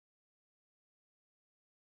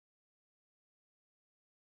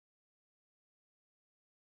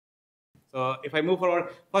So if I move forward,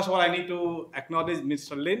 first of all, I need to acknowledge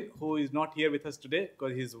Mr. Lynn, who is not here with us today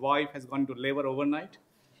because his wife has gone to labor overnight.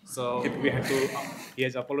 So we had to, he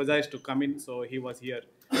has apologized to come in. So he was here,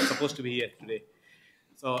 supposed to be here today.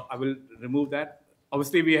 So I will remove that.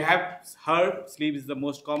 Obviously, we have heard sleep is the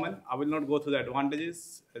most common. I will not go through the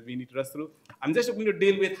advantages as we need to rush through. I'm just going to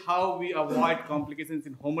deal with how we avoid complications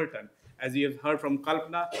in Homerton. As you have heard from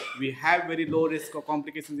Kalpana, we have very low risk of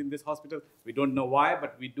complications in this hospital. We don't know why,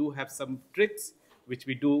 but we do have some tricks which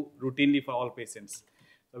we do routinely for all patients.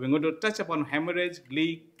 So we're going to touch upon hemorrhage,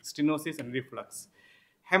 leak, stenosis, and reflux.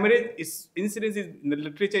 Hemorrhage incidence is in the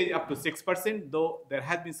literature is up to 6%, though there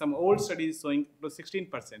has been some old studies showing up to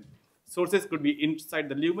 16%. Sources could be inside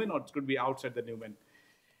the lumen or it could be outside the lumen.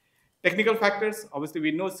 Technical factors, obviously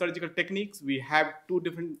we know surgical techniques. We have two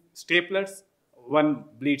different staplers. One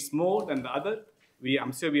bleeds more than the other.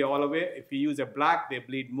 I'm sure we are all aware. If you use a black, they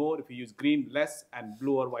bleed more. If you use green, less, and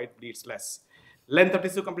blue or white bleeds less. Length of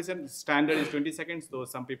tissue compression, standard is 20 seconds, though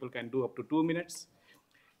some people can do up to 2 minutes.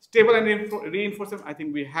 Stable and reinforcement, I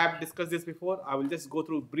think we have discussed this before. I will just go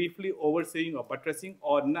through briefly overseeing or buttressing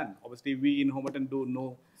or none. Obviously, we in Homerton do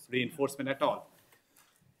no reinforcement at all.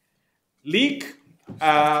 Leak,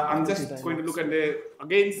 I'm just going to look at the,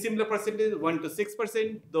 again, similar percentage, 1 to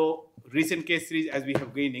 6%, though recent case series, as we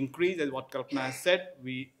have gained increase, as what Kalpana has said,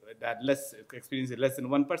 that less experience is less than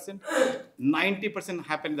 1%. 90%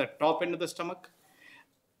 happen at the top end of the stomach.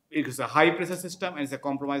 It is a high pressure system and it's a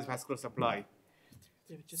compromised vascular supply.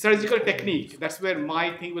 Surgical technique, that's where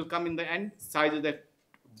my thing will come in the end. Size of the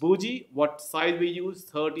bougie, what size we use,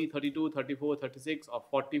 30, 32, 34, 36, or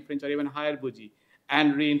 40 French or even higher bougie,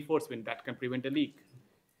 and reinforcement that can prevent a leak.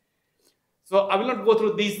 So I will not go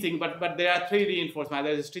through these things, but there are 3 reinforcements,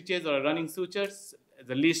 either stitches or running sutures.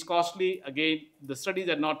 The least costly, again, the studies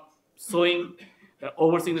are not showing that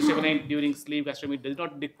overseeing the staple line during sleeve gastrectomy does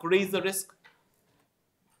not decrease the risk.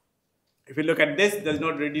 If you look at this, does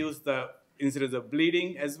not reduce the incidence of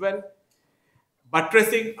bleeding as well.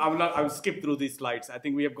 Buttressing, I will skip through these slides. I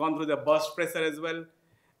think we have gone through the burst pressure as well.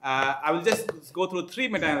 I will just go through 3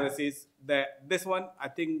 meta-analyses. This one, I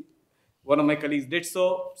think one of my colleagues did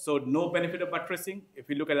so, showed no benefit of buttressing. If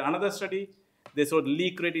you look at another study, they showed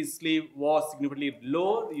leak rate in sleeve was significantly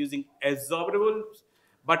lower using absorbable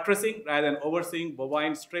buttressing rather than overseeing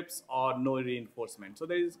bovine strips or no reinforcement. So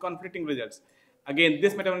there is conflicting results. Again,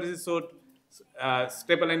 this meta-analysis showed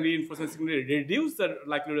staple line reinforcement significantly reduce the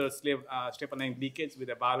likelihood of staple line leakage with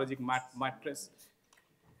a biologic mattress.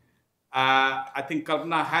 I think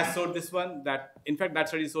Kalpana has showed this one, that in fact that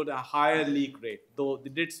study showed a higher leak rate, though they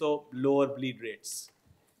did show lower bleed rates.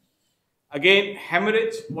 Again,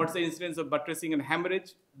 hemorrhage, what's the incidence of buttressing and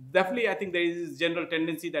hemorrhage? Definitely, I think there is a general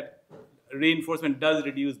tendency that reinforcement does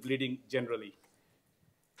reduce bleeding generally.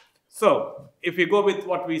 So, if we go with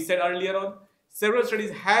what we said earlier on, several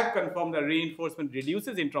studies have confirmed that reinforcement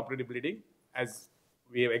reduces intraoperative bleeding, as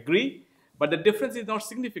we have agreed, but the difference is not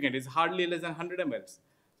significant. It's hardly less than 100 mL.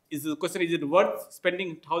 Is the question, is it worth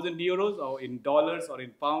spending 1,000 euros or in dollars or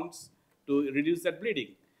in pounds to reduce that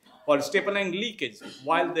bleeding? For staple line leakage,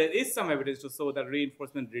 while there is some evidence to show that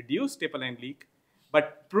reinforcement reduces staple line leak,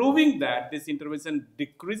 but proving that this intervention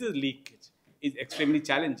decreases leakage is extremely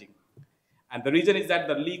challenging. And the reason is that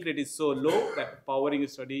the leak rate is so low that powering a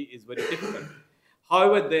study is very difficult.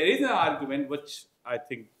 However, there is an argument, which I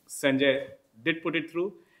think Sanjay did put it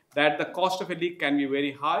through, that the cost of a leak can be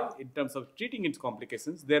very high in terms of treating its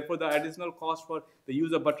complications. Therefore, the additional cost for the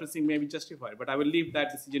use of buttressing may be justified. But I will leave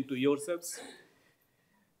that decision to yourselves.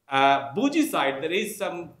 Bougie side, there is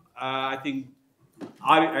some, I think,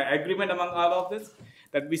 agreement among all of this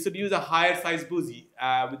that we should use a higher size bougie.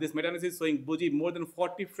 With this meta-analysis showing bougie more than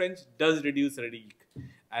 40 French does reduce a leak.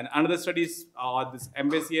 And another studies, this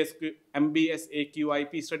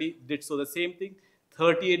MBSAQIP study did show the same thing.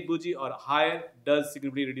 38 bougie or higher does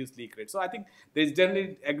significantly reduce leak rate. So I think there is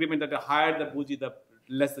generally agreement that the higher the bougie, the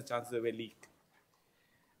less the chances of a leak.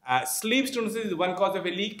 Sleeve stenosis is one cause of a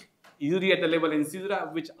leak, usually at the level incisura,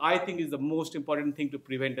 which I think is the most important thing to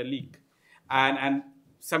prevent a leak. And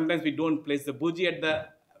sometimes we don't place the bougie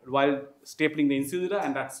while stapling the incisura,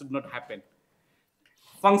 and that should not happen.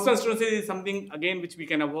 Functional stenosis is something, again, which we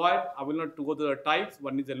can avoid. I will not go to the types.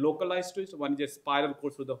 One is a localized twist, one is a spiral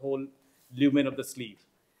course through the whole lumen of the sleeve.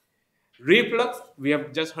 Reflux, we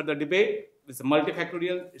have just heard the debate. It's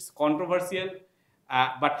multifactorial, it's controversial,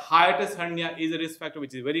 but hiatus hernia is a risk factor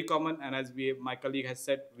which is very common, and as my colleague has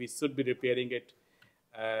said, we should be repairing it.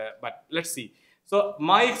 But let's see. So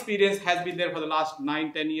my experience has been there for the last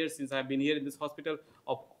 9-10 years since I've been here in this hospital.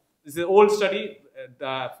 This is an old study,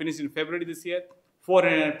 finished in February this year,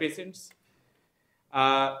 400 patients.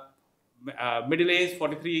 middle age,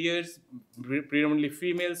 43 years, predominantly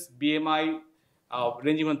females, BMI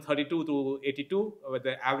ranging from 32 to 82, with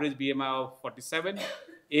the average BMI of 47,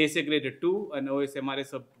 ASA grade 2, and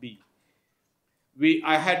OSMRS of B.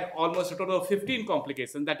 I had almost a total of 15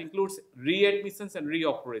 complications. That includes readmissions and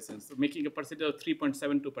reoperations, so making a percentage of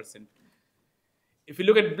 3.72%. If you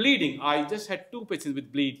look at bleeding, I just had 2 patients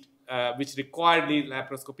with bleed, which required the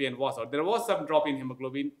laparoscopy and was out. There was some drop in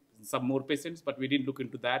hemoglobin, some more patients, but we didn't look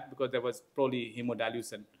into that because there was probably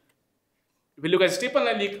hemodilution. If we look at staple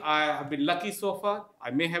line leak, I have been lucky so far.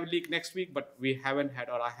 I may have a leak next week, but I haven't had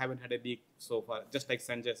a leak so far. Just like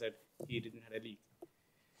Sanjay said, he didn't have a leak.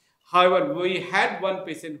 However, we had one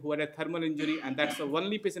patient who had a thermal injury, and that's the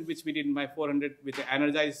only patient which we did in my 400 with an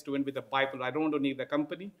energized student with a bipolar. I don't want to name the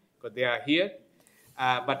company because they are here,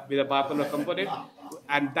 but with a bipolar component.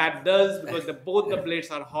 And that does, because both the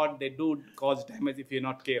blades are hot, they do cause damage if you're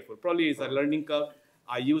not careful. Probably it's a learning curve.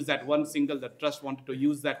 I used that one single, the trust wanted to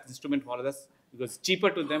use that instrument for us because it's cheaper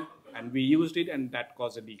to them, and we used it, and that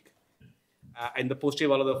caused a leak in the posterior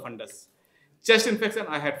wall of the fundus. Chest infection,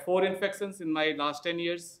 I had 4 infections in my last 10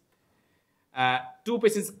 years. 2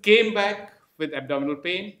 patients came back with abdominal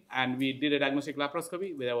pain, and we did a diagnostic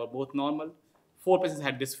laparoscopy where they were both normal. 4 patients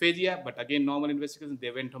had dysphagia, but again, normal investigation.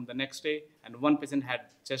 They went home the next day, and 1 patient had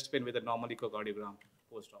chest pain with a normal echocardiogram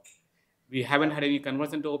post-op. We haven't had any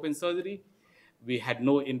conversion to open surgery. We had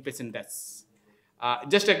no inpatient deaths.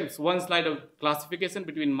 Just like one slide of classification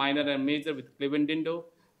between minor and major with Cleveland-Dindo,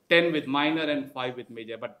 10 with minor and 5 with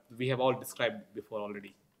major, but we have all described before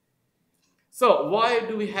already. So why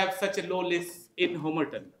do we have such a low list in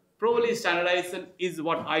Homerton? Probably standardization is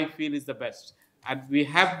what I feel is the best. And we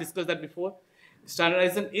have discussed that before.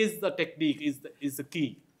 Standardization is the technique, is the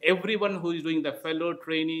key. Everyone who is doing the fellow,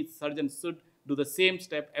 trainee, surgeon should do the same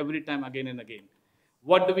step every time again and again.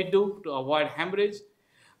 What do we do to avoid hemorrhage?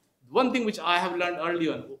 One thing which I have learned early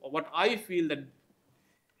on, what I feel that,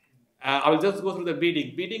 I will just go through the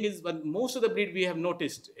bleeding. Bleeding is when most of the bleed we have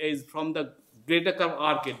noticed is from the greater curve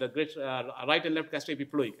arcade, the right and left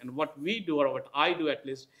gastroepiploic. And what we do, or what I do at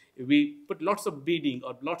least, we put lots of bleeding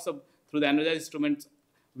or lots of, through the energized instruments,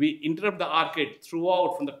 we interrupt the arcade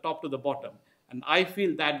throughout from the top to the bottom. And I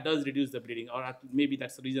feel that does reduce the bleeding, or maybe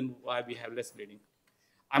that's the reason why we have less bleeding.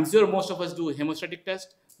 I'm sure most of us do a hemostatic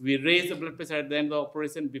test. We raise the blood pressure at the end of the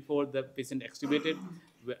operation before the patient extubated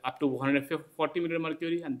up to 140 millimeter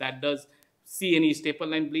mercury, and that does see any staple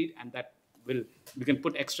line bleed, and that will, we can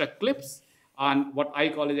put extra clips on what I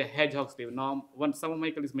call as a hedgehog sleeve. Now, some of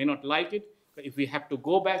my colleagues may not like it, but if we have to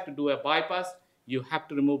go back to do a bypass, you have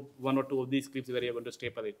to remove 1 or 2 of these clips where you're going to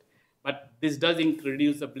staple it. But this does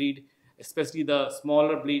reduce the bleed, especially the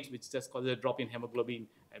smaller bleeds, which just causes a drop in hemoglobin,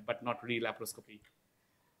 but not really laparoscopy.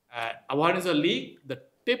 Avoidance of leak, the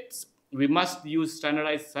tips, we must use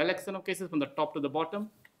standardized selection of cases from the top to the bottom.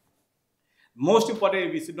 Most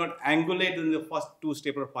importantly, we should not angulate in the first 2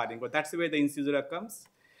 stapler firing, but that's the way the incisura comes.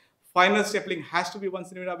 Final stapling has to be 1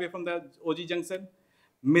 centimeter away from the OG junction.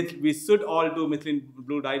 We should all do methylene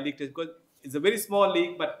blue dye leak test because it's a very small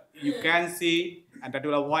leak, but you can see, and that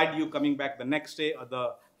will avoid you coming back the next day or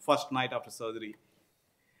the first night after surgery.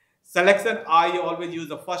 Selection, I always use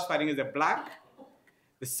the first firing as a black.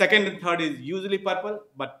 The second and third is usually purple,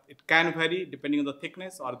 but it can vary depending on the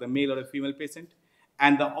thickness or the male or a female patient.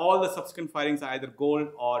 And all the subsequent firings are either gold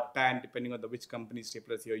or tan, depending on which company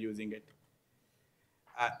staplers you're using it.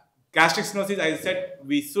 Gastric stenosis, as I said,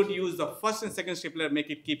 we should use the first and second stapler,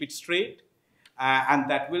 keep it straight, and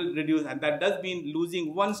that will reduce. And that does mean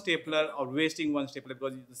losing 1 stapler or wasting 1 stapler,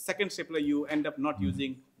 because the second stapler you end up not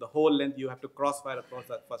using the whole length. You have to crossfire across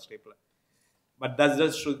that first stapler. But that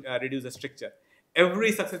does reduce the stricture.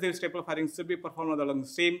 Every successive staple firing should be performed along the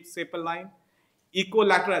same staple line.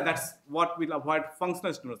 Equilateral, that's what will avoid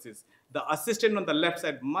functional stenosis. The assistant on the left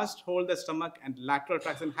side must hold the stomach, and lateral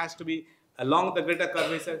traction has to be along the greater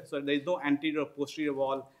curvature, so there is no anterior or posterior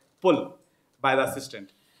wall pull by the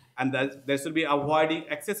assistant. And there should be avoiding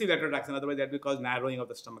excessive lateral traction, otherwise that will cause narrowing of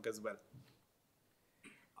the stomach as well.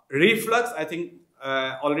 Reflux, I think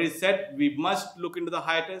already said, we must look into the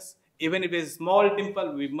hiatus. Even if it's a small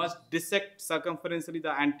dimple, we must dissect circumferentially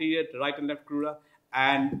the anterior, right and left crura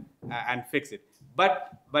and fix it.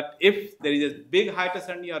 But if there is a big hiatus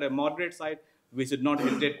hernia or a moderate side, we should not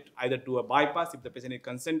hesitate either do a bypass if the patient is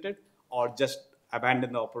consented, or just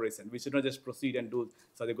abandon the operation. We should not just proceed and do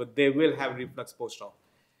so, because they will have reflux post-op.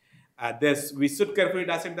 We should carefully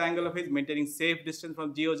dissect the angle of his, maintaining safe distance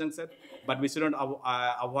from geo junction, but we should not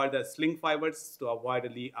avoid the sling fibers to avoid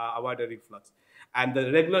a reflux. And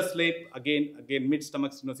the regular sleep, again,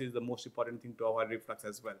 mid-stomach stenosis is the most important thing to avoid reflux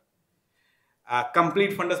as well.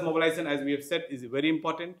 Complete fundus mobilization, as we have said, is very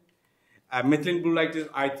important. Methylene blue light,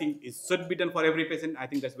 I think, should be done for every patient. I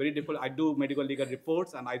think that's very difficult. I do medical legal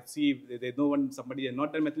reports, and I see if there's no one, somebody has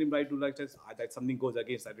not done methylene blue light test, that something goes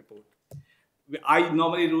against that report. I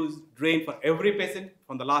normally use drain for every patient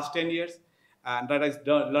from the last 10 years. And that I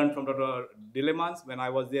learned from Dr. Dilemans when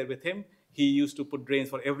I was there with him. He used to put drains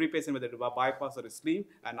for every patient, whether it was a bypass or a sleeve,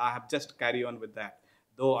 and I have just carry on with that.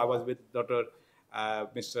 Though I was with Dr.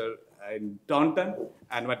 Mr. Taunton,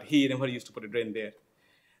 but he never used to put a drain there.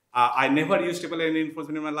 I never used triple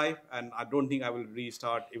reinforcement in my life, and I don't think I will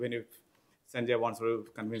restart even if Sanjay wants to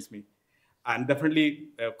convince me. And definitely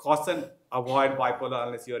caution, avoid bipolar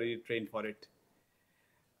unless you are really trained for it.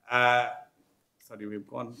 Sorry, we've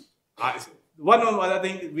gone. One other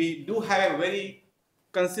thing, we do have a very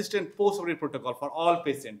consistent post-operative protocol for all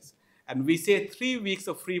patients. And we say 3 weeks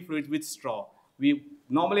of free fluids with straw. We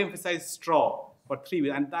normally emphasize straw for 3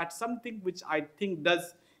 weeks. And that's something which I think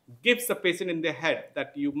gives the patient in their head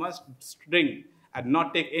that you must drink and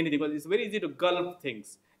not take anything. Because it's very easy to gulp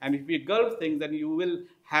things. And if you gulp things, then you will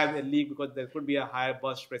have a leak because there could be a higher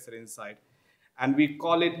burst pressure inside. And we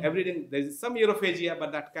call it everything. There's some urophagia,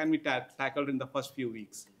 but that can be tackled in the first few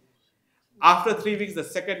weeks. After 3 weeks,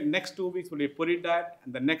 the next 2 weeks will be puri diet,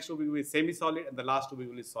 and the next 2 weeks will be semi-solid, and the last 2 weeks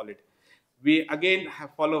will be solid. We again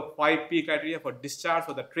follow 5P criteria for discharge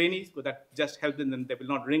for the trainees, so that just helps them, and they will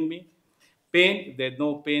not ring me. Pain, there's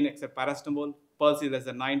no pain except paracetamol. Pulse is less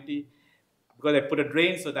than 90. Because I put a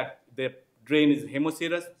drain so that the drain is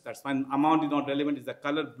hemoserous. That's fine. Amount is not relevant. Is the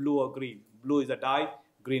color blue or green? Blue is the dye,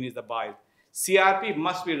 green is the bile. CRP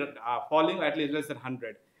must be falling at least less than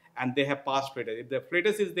 100. And they have passed flatus. If the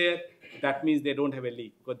flatus is there, that means they don't have a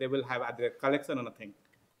leak because they will have either a collection or nothing.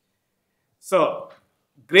 So,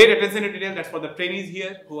 great attention to detail. That's for the trainees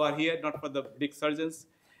here who are here, not for the big surgeons.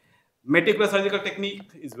 Meticulous surgical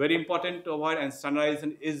technique is very important to avoid, and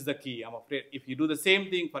standardization is the key. I'm afraid if you do the same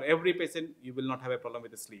thing for every patient, you will not have a problem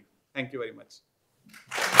with the sleeve. Thank you very much.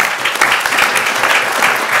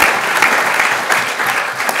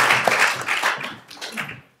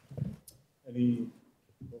 Any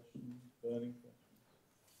questions, burning questions?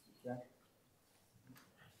 Jack?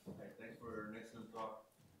 Okay, thanks for an excellent talk.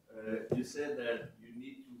 You said that you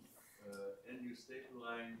need to end your staple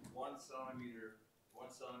line 1 centimeter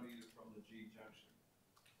from the G junction.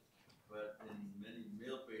 But in many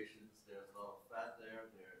male patients, there's a lot of fat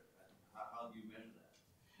there. How do you measure that?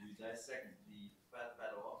 Do you dissect the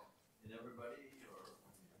fat off in everybody?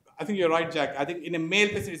 I think you're right, Jack. I think in a male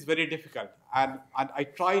patient, it's very difficult. And I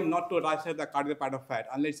try not to dissect the cardiac part of fat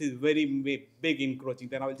unless it's very big encroaching.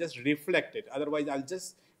 Then I will just reflect it. Otherwise, I'll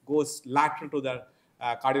just go lateral to the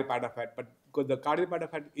cardiac part of fat. But because the cardiac part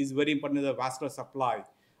of fat is very important in the vascular supply,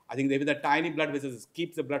 I think with the tiny blood vessels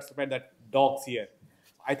keeps the blood supply that dogs here.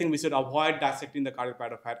 I think we should avoid dissecting the cardiac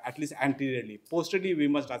part of fat, at least anteriorly. Posteriorly, we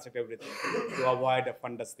must dissect everything to avoid a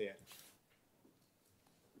fundus there.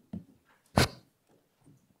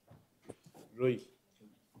 Rui.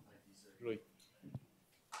 Great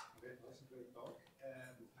talk. I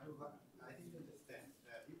didn't understand.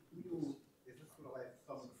 If you visualize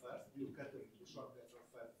stomach first, you cut the short vessel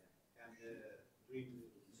first and bring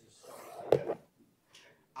the stomach together.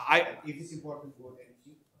 Is it important for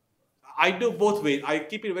anything? I do both ways. I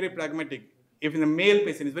keep it very pragmatic. If in a male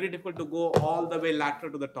patient, it's very difficult to go all the way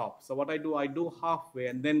lateral to the top. So what I do halfway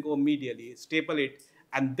and then go medially, staple it,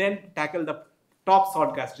 and then tackle the top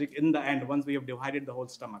short gastric in the end once we have divided the whole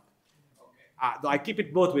stomach. Okay. So I keep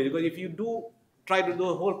it both ways because if you do try to do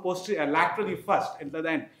the whole posterior laterally first and at the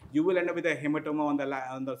end, you will end up with a hematoma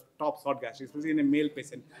on the top short gastric, especially in a male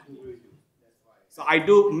patient. So I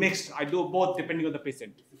do mixed. I do both depending on the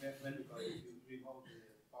patient. When you remove the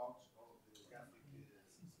pouch of the gastric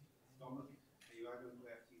stomach, you are going to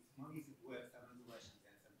have some undulations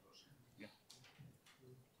and some torsion. Yeah.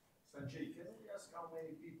 Sanjay, can I ask how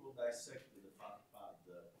many people dissected the fat pad at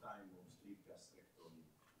the time of sleeve gastrectomy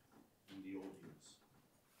in the audience?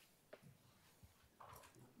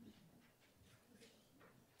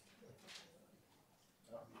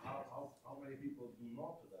 How many people do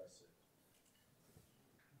not dissect?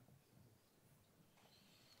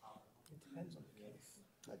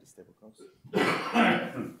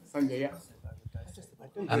 Sanjay, yeah.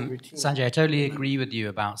 Sanjay, I totally agree with you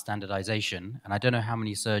about standardization, and I don't know how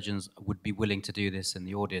many surgeons would be willing to do this in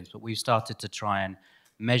the audience, but we've started to try and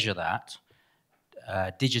measure that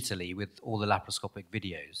digitally with all the laparoscopic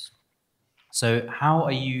videos. So how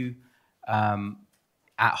are you at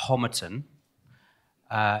Homerton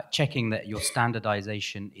checking that your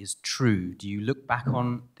standardization is true? Do you look back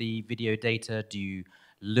on the video data? Do you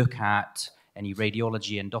look at any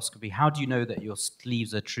radiology, endoscopy? How do you know that your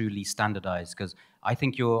sleeves are truly standardized? Because I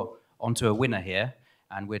think you're onto a winner here,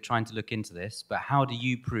 and we're trying to look into this, but how do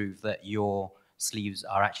you prove that your sleeves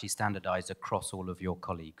are actually standardized across all of your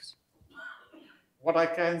colleagues? What I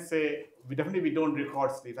can say, we don't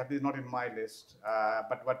record sleeves, at least not in my list.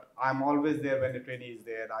 But I'm always there when the trainee is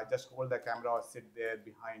there. I just hold the camera or sit there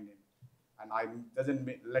behind him, and I doesn't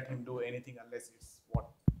let him do anything unless it's what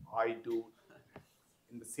I do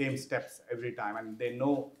in the same steps every time, and they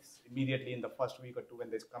know immediately in the first week or two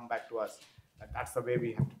when they come back to us that that's the way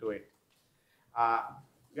we have to do it.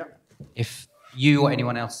 Yeah. If you or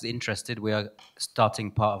anyone else is interested, we are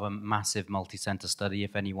starting part of a massive multi-center study.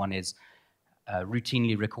 If anyone is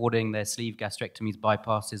routinely recording their sleeve gastrectomies,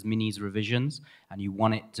 bypasses, minis, revisions, and you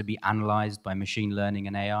want it to be analyzed by machine learning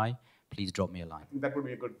and AI, please drop me a line. That would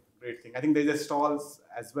be a great thing. I think there's a stalls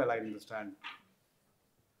as well, I understand.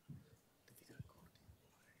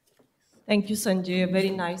 Thank you, Sanjay. A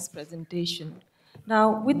very nice presentation.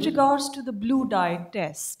 Now, with regards to the blue dye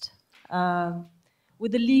test,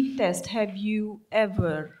 with the leak test, have you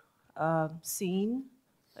ever seen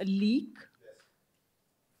a leak?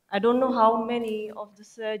 I don't know how many of the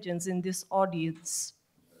surgeons in this audience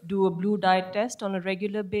do a blue dye test on a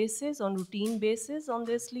regular basis, on routine basis on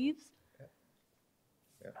their sleeves.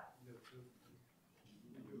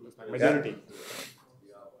 Majority.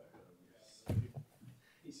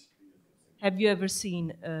 Have you ever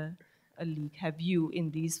seen a leak? Have you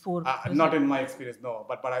in these 4? Not in my experience, no.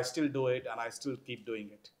 But I still do it, and I still keep doing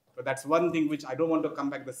it. But that's one thing which I don't want to come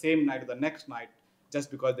back the same night or the next night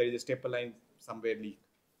just because there is a staple line somewhere leak.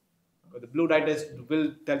 But the blue dye test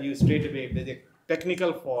will tell you straight away if there's a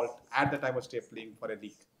technical fault at the time of stapling for a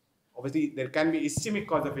leak. Obviously, there can be ischemic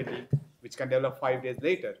cause of a leak, which can develop 5 days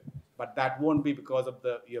later, but that won't be because of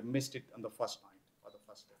you missed it on the first night or the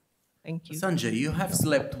first day. Thank you. Sanjay, you have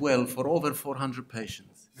slept well for over 400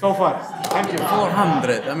 patients. So far, thank you.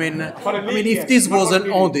 400. I mean, if this was an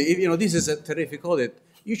audit, this is a terrific audit,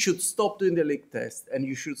 you should stop doing the leak test and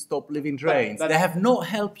you should stop leaving drains. They have not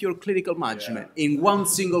helped your clinical management in one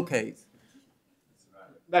single case.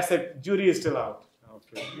 That's a jury is still out.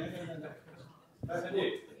 Okay.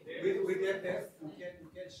 With that test, you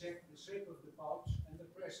can check the shape of the pouch and the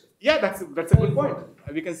pressure. Yeah, that's a good point.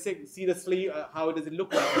 We can see the sleeve, how does it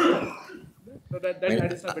look like. So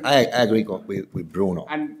I agree with Bruno.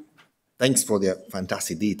 And thanks for the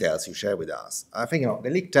fantastic details you share with us. I think the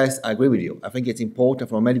leak test, I agree with you. I think it's important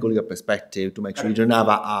from a medical legal perspective to make sure you don't have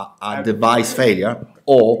a device failure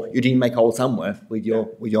or you didn't make a hole somewhere with your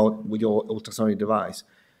ultrasonic device.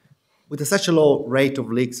 With such a low rate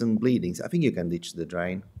of leaks and bleedings, I think you can ditch the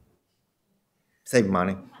drain. Save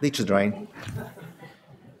money, ditch the drain.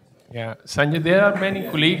 Yeah, Sanjay, there are many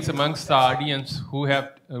colleagues amongst the audience who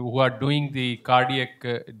are doing the cardiac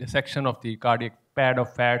dissection of the cardiac pad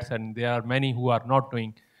of fats, and there are many who are not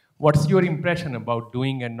doing. What's your impression about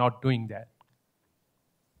doing and not doing that?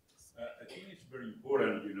 I think it's very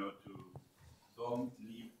important, to don't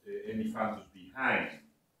leave any fundus behind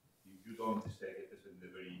if you don't detect it as in the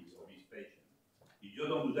very obese patient. If you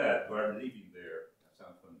don't do that, you are leaving there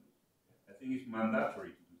some fundus. I think it's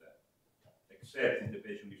mandatory to do that, except if the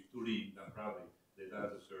patient is too lean, then probably they don't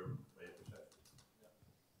deserve bioprosectomy.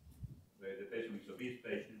 Where the patient is obese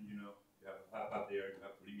patient, you have a fat up there, you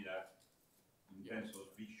have to leave it out. In terms of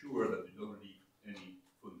be sure that you don't leave any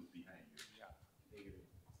fundus behind you.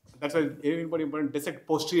 that's why everybody important dissect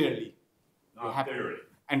posteriorly. No, anteriorly.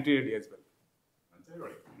 Anteriorly as well.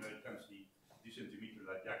 Anteriorly. You can see 3 centimeters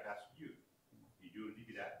like Jack asked you. If you leave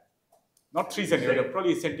it out. Not 3 centimeters,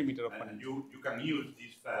 probably a centimeter of and you can use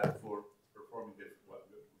this fat for performing the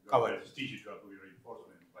cover tissue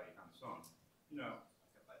reinforcement by hands-on. Like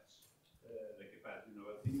a patch. I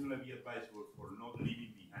think it's going to be advisable for not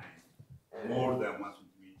leaving behind more than 1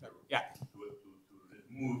 centimeter. Yeah. To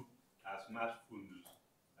remove as much fundus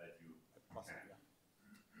as you can.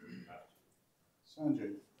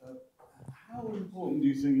 Sanjay, how important do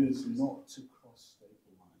you think it is not to cross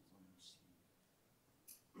staple lines on your sleeve?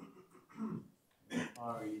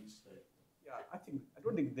 Firing each staple. Yeah, I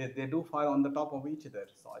don't think they do fire on the top of each other,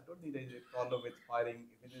 so I don't think there's a problem with firing.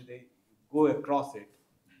 If they go across it,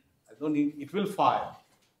 I don't think it will fire.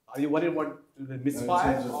 Are you worried about will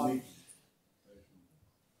misfire?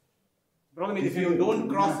 Problem is if you don't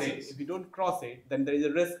cross it, then there is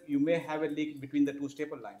a risk you may have a leak between the 2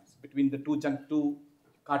 staple lines, between the two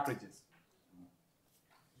cartridges.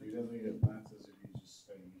 So you don't think it matters if you just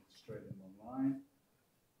stay straight in one line?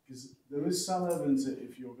 Because there is some evidence that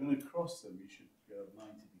if you're going to cross them, you should go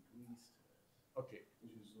 90 degrees. Okay.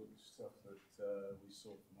 Which is the stuff that we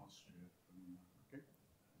saw from Austria. Okay.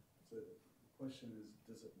 So the question is,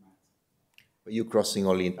 does it matter? But you're crossing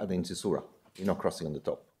only at the incisura. You're not crossing on the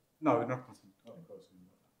top. No, we're not crossing.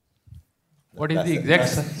 What is the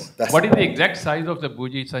exact size of the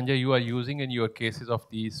bougie, Sanjay, you are using in your cases of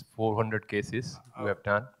these 400 cases you have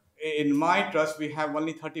done? In my trust, we have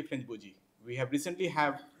only 30 French bougie. We have recently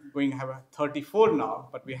going to have a 34 now,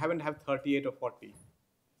 but we haven't have 38 or 40.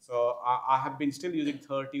 So I have been still using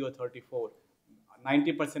 30 or 34.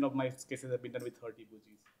 90% of my cases have been done with 30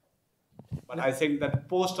 bougies. But I think that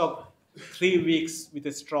post of 3 weeks with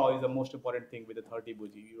a straw is the most important thing with the 30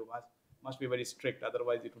 bougie. You must be very strict,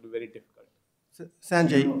 otherwise it will be very difficult. So,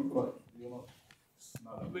 Sanjay,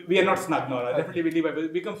 we are not snug, no. Definitely we leave it. We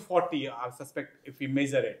become 40, I suspect, if we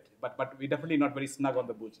measure it. But we're definitely not very snug on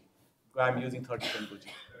the bougie. I'm using 30% bougie.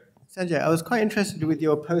 Sanjay, I was quite interested with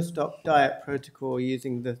your post-op diet protocol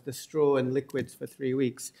using the straw and liquids for 3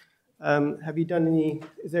 weeks. Have you done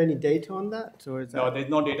is there any data on that? Or is no, that... there's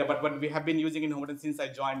no data, but we have been using in Avoidance since I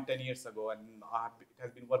joined 10 years ago, and it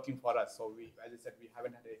has been working for us. So as I said, we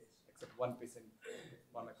haven't had except one patient,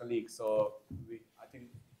 one my colleague. So I think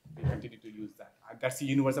we continue to use that. That's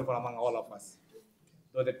universal for among all of us.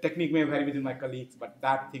 So the technique may vary within my colleagues, but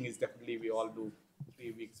that thing is definitely we all do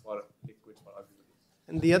 3 weeks for liquids for everybody.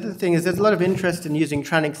 And the other thing is there's a lot of interest in using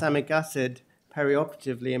tranexamic acid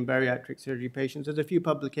perioperatively in bariatric surgery patients. There's a few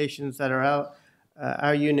publications that are out.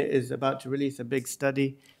 Our unit is about to release a big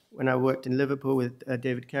study when I worked in Liverpool with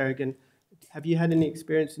David Kerrigan. Have you had any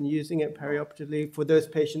experience in using it perioperatively for those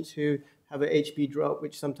patients who have an HB drop,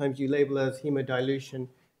 which sometimes you label as hemodilution?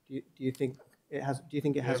 Do you think it has? Do you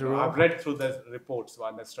think it has a role? I've read through the reports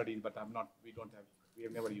on the studies, but we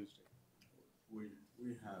have never used it. We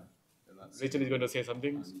have. Rachel is going to say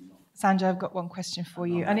something. Sanjay, I've got one question for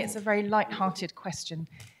you, and it's a very light-hearted question.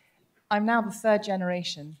 I'm now the third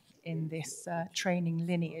generation in this training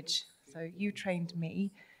lineage. So you trained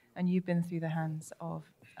me, and you've been through the hands of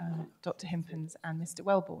Dr. Himpens and Mr.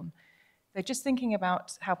 Wellborn. So just thinking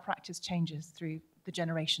about how practice changes through the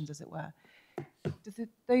generations, as it were.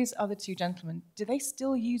 Those other two gentlemen, do they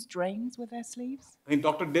still use drains with their sleeves? I mean,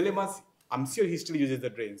 Dr. Dilemmas, I'm sure he still uses the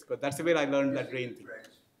drains, because that's where I learned that drain thing.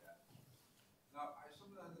 Now, I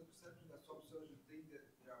sometimes have the perception that some surgeons think that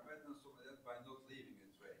they are better than some of that by not leaving a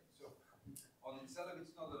drain. So, on itself,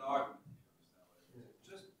 it's not an argument.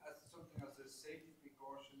 Just as something as a safety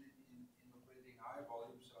precaution in operating high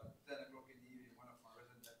volumes, so at 10 o'clock in the evening, one of my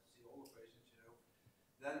residents have to see all the patients,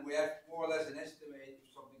 then we have more or less an estimate if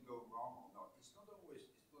something goes wrong or not. It's not 100%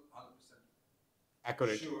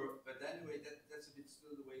 accurate. Sure, but anyway, that's a bit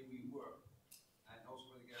still the way we work. And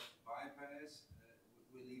also when it gets to bypass,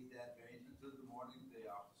 we leave that drain until the morning, day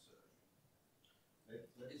after surgery.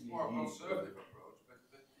 It's more a conservative approach, but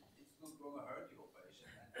it's not going to hurt your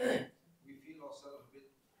patient. And we feel ourselves a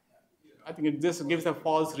bit. I think it just gives a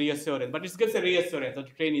false reassurance, but it gives a reassurance. So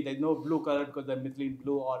to trainee, there's no blue color because they're methylene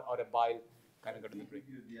blue or a bile kind of got in the drain.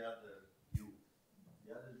 The other view.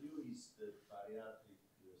 The other view is that bariatric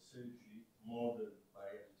surgery, modern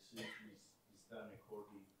bariatric surgery is done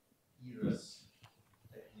according to ERAS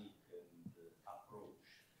technique and approach,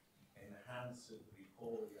 enhanced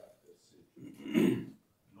recovery after surgery.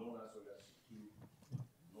 No nasogastric tube,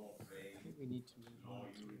 no drain, no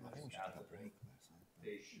urinary scattering.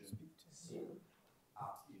 Patient sit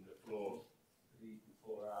up in the floor 3 to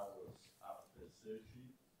 4 hours after surgery,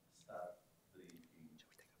 start drinking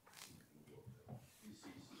water. This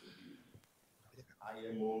is the view. I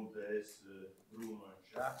am old as Bruno and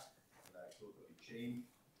Jacques, and I totally changed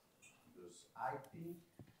because I think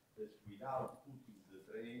that without putting the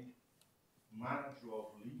drain, management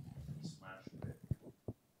of leak is much better.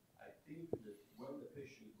 I think that when the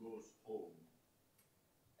patient goes home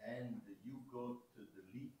and you go to the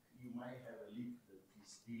leak, you might have a leak that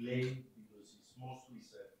is delayed because it's mostly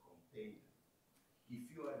self-contained. If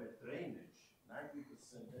you have a drainage,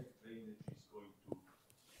 90% of drainage is going to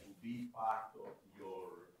be part of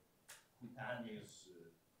your cutaneous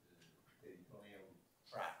peritoneal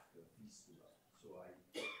tract, fistula. So I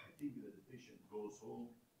think that the patient goes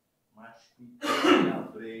home much quicker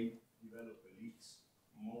without drain, develop a leaks.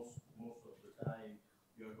 Most of the time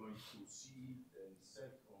you are going to see it and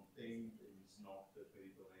self-contained and it's not the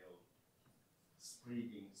peritoneal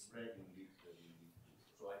spreading leak.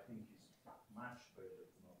 So I think it's much better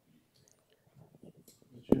to not leak.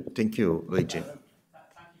 Thank you, Luigi. Thank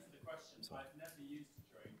you for the question. I've never used a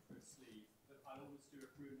drain for a sleeve, but I always do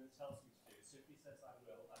what Bruno tells me to do. So if he says I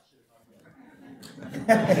will, I should, I will.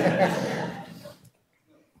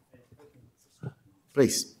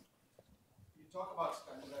 Please. You talk about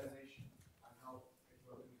standardization and how it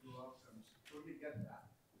will improve outcomes. Totally get that.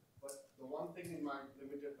 But the one thing in my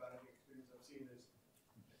limited bariatric experience I've seen is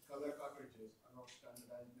color cartridges are not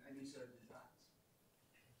standardized in any surgeon's hands.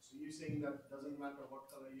 So you're saying that doesn't matter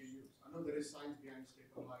what color you use. I know there is science behind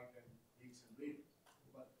staple height and and green.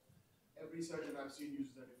 But every surgeon I've seen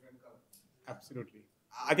uses a different color. Absolutely.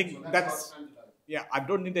 I think So that's not standardized. yeah. I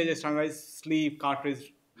don't think there's a standardized sleeve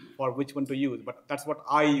cartridge for which one to use, but that's what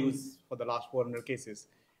I use for the last 400 cases.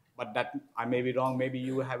 But that I may be wrong. Maybe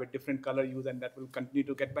you have a different color use, and that will continue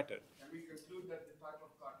to get better. Can we conclude that the type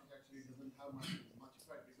of cartridge actually doesn't have much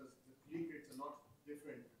effect because the leak rates are not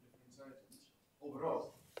different for different surgeons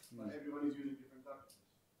overall, but everyone is using different cartridges?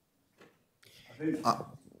 I think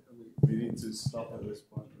we need to stop at this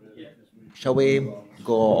point. Really. Shall we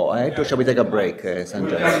go ahead or shall we take a break,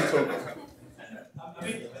 Sanjay?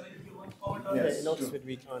 Yes, in Oxford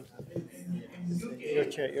we can't have it. Your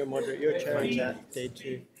chair, your moderate, your chair on chat, day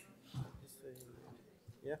 2.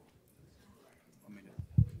 Yeah?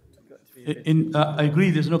 I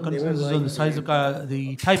agree, there's no consensus on the size of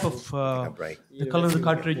the type of the color of the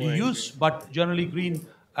cartridge you use, but generally green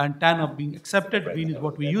and tan are being accepted. Green is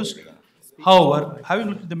what we use. However, having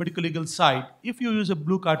looked at the medical legal side, if you use a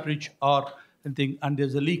blue cartridge or anything and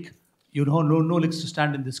there's a leak, you know no leaks to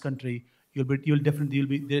stand in this country. The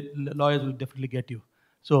lawyers will definitely get you.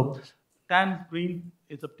 So tan, green,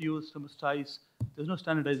 it's up to you, some size. There's no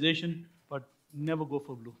standardization, but never go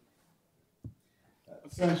for blue.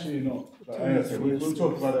 Essentially, no. But we'll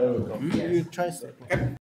talk about it over. You try